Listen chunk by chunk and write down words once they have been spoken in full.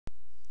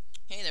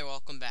Hey there,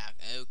 welcome back.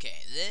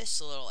 Okay,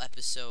 this little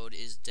episode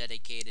is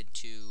dedicated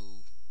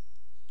to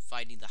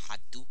fighting the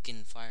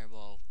Hadoukan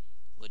fireball,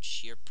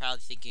 which you're probably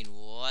thinking,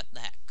 what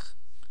the heck?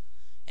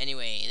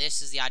 Anyway,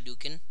 this is the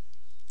Hadoukan.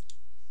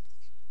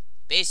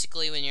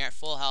 Basically, when you're at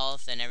full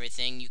health and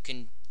everything,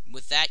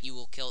 with that, you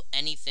will kill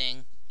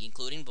anything,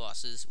 including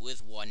bosses,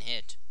 with one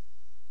hit.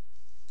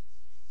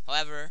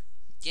 However,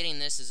 getting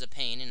this is a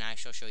pain, and I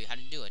shall show you how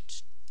to do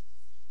it.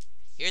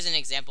 Here's an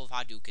example of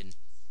Hadoukan.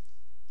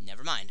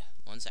 Never mind,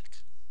 one sec.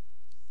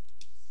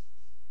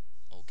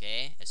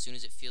 Okay, as soon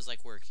as it feels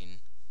like working.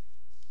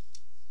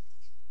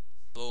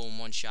 Boom,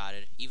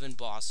 one-shotted. Even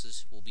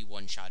bosses will be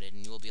one-shotted,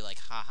 and you will be like,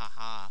 ha ha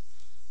ha.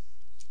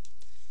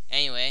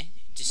 Anyway,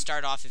 to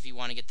start off, if you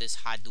want to get this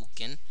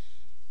Hadoukan,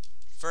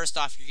 first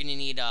off, you're going to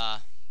need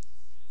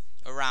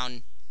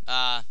around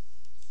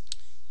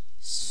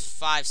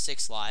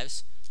 5-6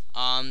 lives.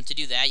 To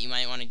do that, you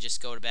might want to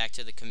just go back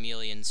to the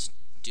Chameleon's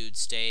dude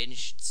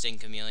stage, Sting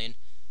Chameleon.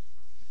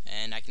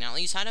 And I can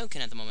only use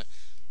Hadoukan at the moment.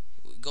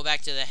 Go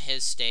back to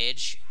his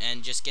stage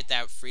and just get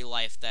that free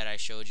life that I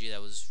showed you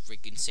that was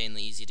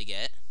insanely easy to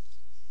get.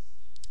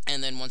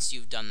 And then once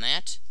you've done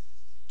that,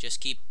 just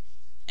keep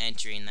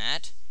entering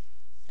that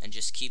and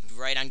just keep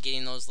right on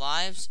getting those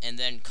lives, and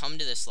then come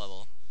to this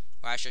level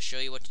where I shall show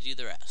you what to do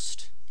the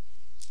rest.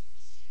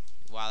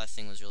 Wow, that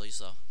thing was really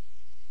slow.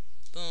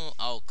 Boom.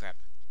 Oh crap.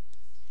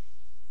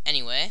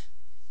 Anyway,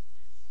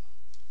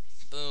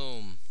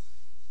 boom.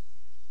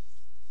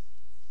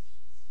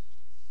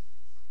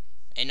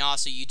 And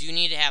also, you do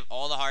need to have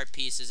all the heart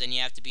pieces, and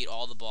you have to beat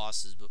all the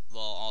bosses,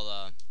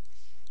 well,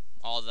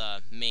 all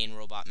the main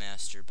Robot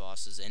Master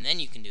bosses, and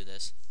then you can do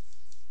this.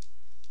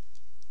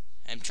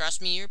 And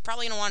trust me, you're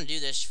probably gonna want to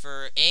do this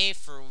for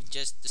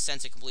just the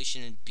sense of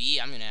completion, and B,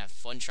 I'm gonna have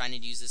fun trying to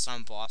use this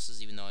on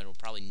bosses, even though it'll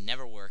probably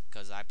never work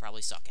because I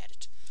probably suck at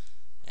it.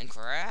 And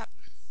crap,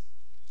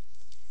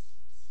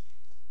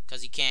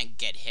 because you can't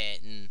get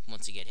hit, and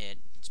once you get hit,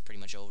 it's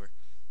pretty much over.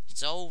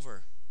 It's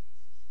over.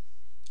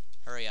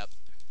 Hurry up.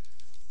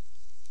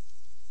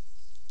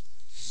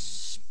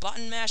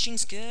 Button mashing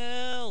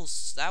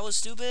skills. That was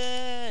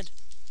stupid.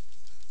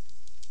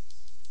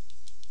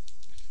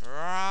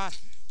 Die.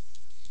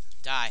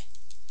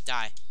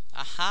 Die.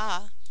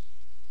 Aha.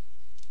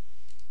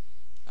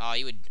 Oh,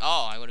 you would.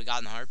 Oh, I would have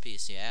gotten the heart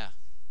piece. Yeah.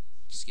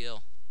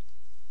 Skill.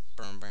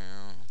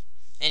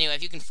 Anyway,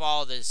 if you can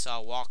follow this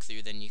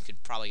walkthrough, then you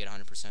could probably get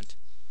 100%.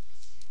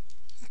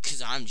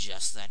 Because I'm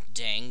just that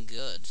dang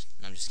good.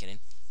 No, I'm just kidding.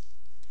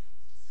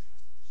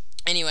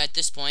 Anyway, at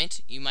this point,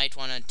 you might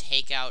want to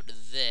take out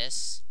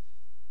this.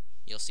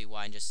 You'll see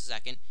why in just a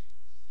second.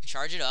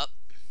 Charge it up.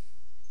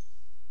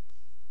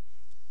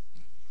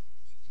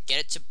 Get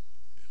it to...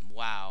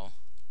 Wow.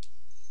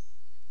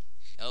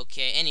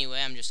 Okay,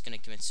 anyway, I'm just going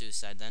to commit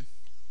suicide then.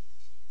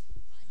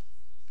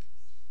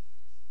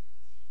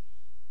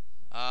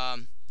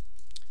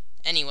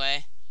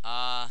 Anyway,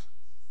 yeah,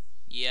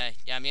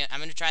 I'm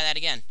going to try that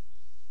again.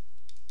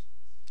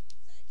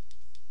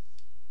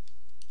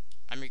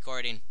 I'm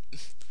recording.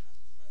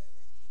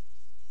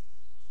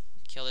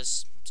 Kill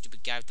this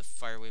stupid guy with the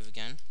fire wave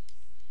again.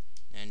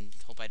 And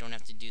hope I don't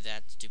have to do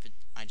that stupid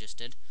I just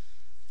did.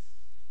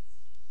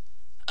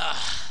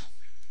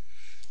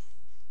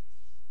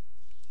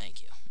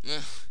 Thank you.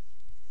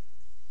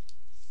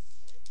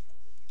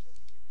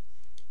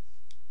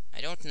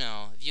 I don't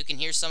know. If you can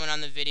hear someone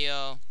on the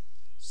video,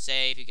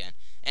 say if you can.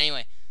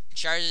 Anyway,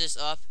 charge this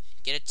up,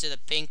 get it to the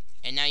pink,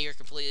 and now you're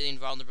completely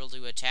invulnerable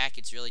to attack.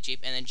 It's really cheap.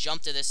 And then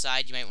jump to this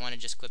side. You might want to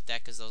just equip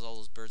that because all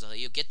those birds will hit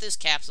you. Get this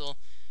capsule.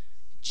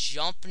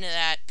 Jump into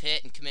that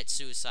pit and commit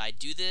suicide.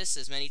 Do this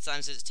as many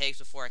times as it takes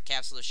before a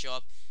capsule to show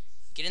up.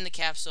 Get in the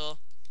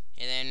capsule,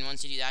 and then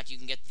once you do that, you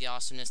can get the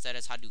awesomeness that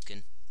is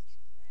Hadoukan.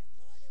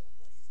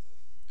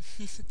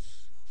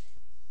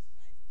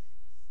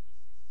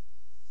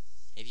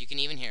 If you can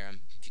even hear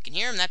him. If you can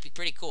hear him, that'd be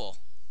pretty cool.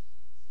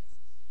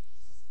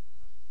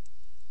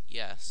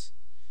 Yes.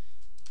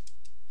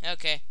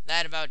 Okay,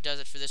 that about does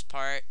it for this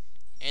part.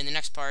 In the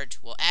next part,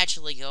 we'll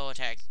actually go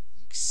attack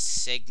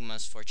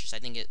Sigma's Fortress.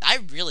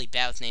 I'm really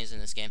bad with names in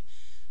this game.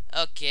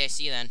 Okay,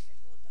 see you then.